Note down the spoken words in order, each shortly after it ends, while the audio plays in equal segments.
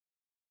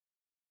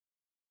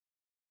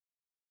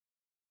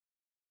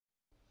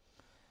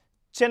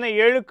சென்னை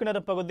 7 கிணறு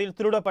பகுதியில்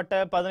திருடப்பட்ட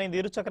 15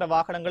 இருசக்கர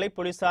வாகனங்களை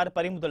போலீசார்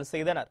பறிமுதல்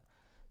செய்தனர்.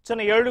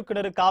 சென்னை 7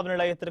 கிணறு காவல்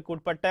நிலையத்திற்கு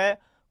உட்பட்ட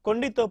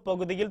கொண்டித்தோப்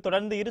பகுதியில்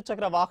தொடர்ந்து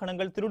இருசக்கர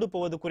வாகனங்கள் திருடு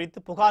போவது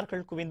குறித்து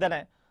புகார்கள் குவிந்தன.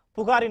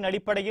 புகாரின்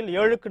அடிப்படையில்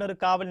 7 கிணறு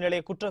காவல்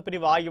நிலைய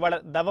குற்றப்பிரிவு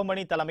ஆய்வாளர்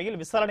தவமணி தலைமையில்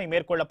விசாரணை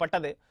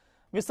மேற்கொள்ளப்பட்டது.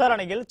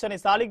 விசாரணையில் சென்னை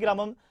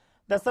சாலிகிராமம்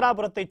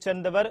தசராபுரத்தைச்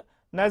சேர்ந்தவர்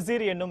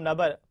நசீர் என்னும்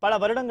நபர் பல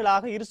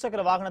வருடங்களாக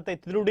இருசக்கர வாகனத்தை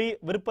திருடி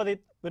விற்பதை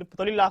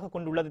தொழிலாக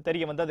கொண்டுள்ளது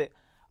தெரியவந்தது.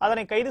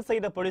 அதனை கைது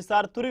செய்த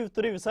போலீசார்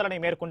துருவி விசாரணை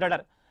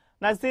மேற்கொண்டனர்.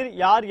 நசீர்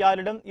யார்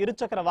யாரிடம்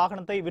இருசக்கர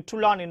வாகனத்தை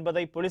விற்றுள்ளான்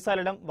என்பதை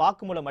போலீசாரிடம்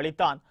வாக்குமூலம்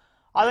அளித்தான்.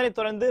 அதனைத்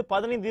தொடர்ந்து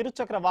 15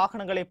 இருசக்கர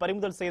வாகனங்களை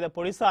பறிமுதல் செய்த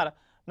போலீசார்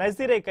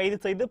நசீரை கைது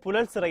செய்து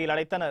புழல் சிறையில்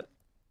அடைத்தனர்.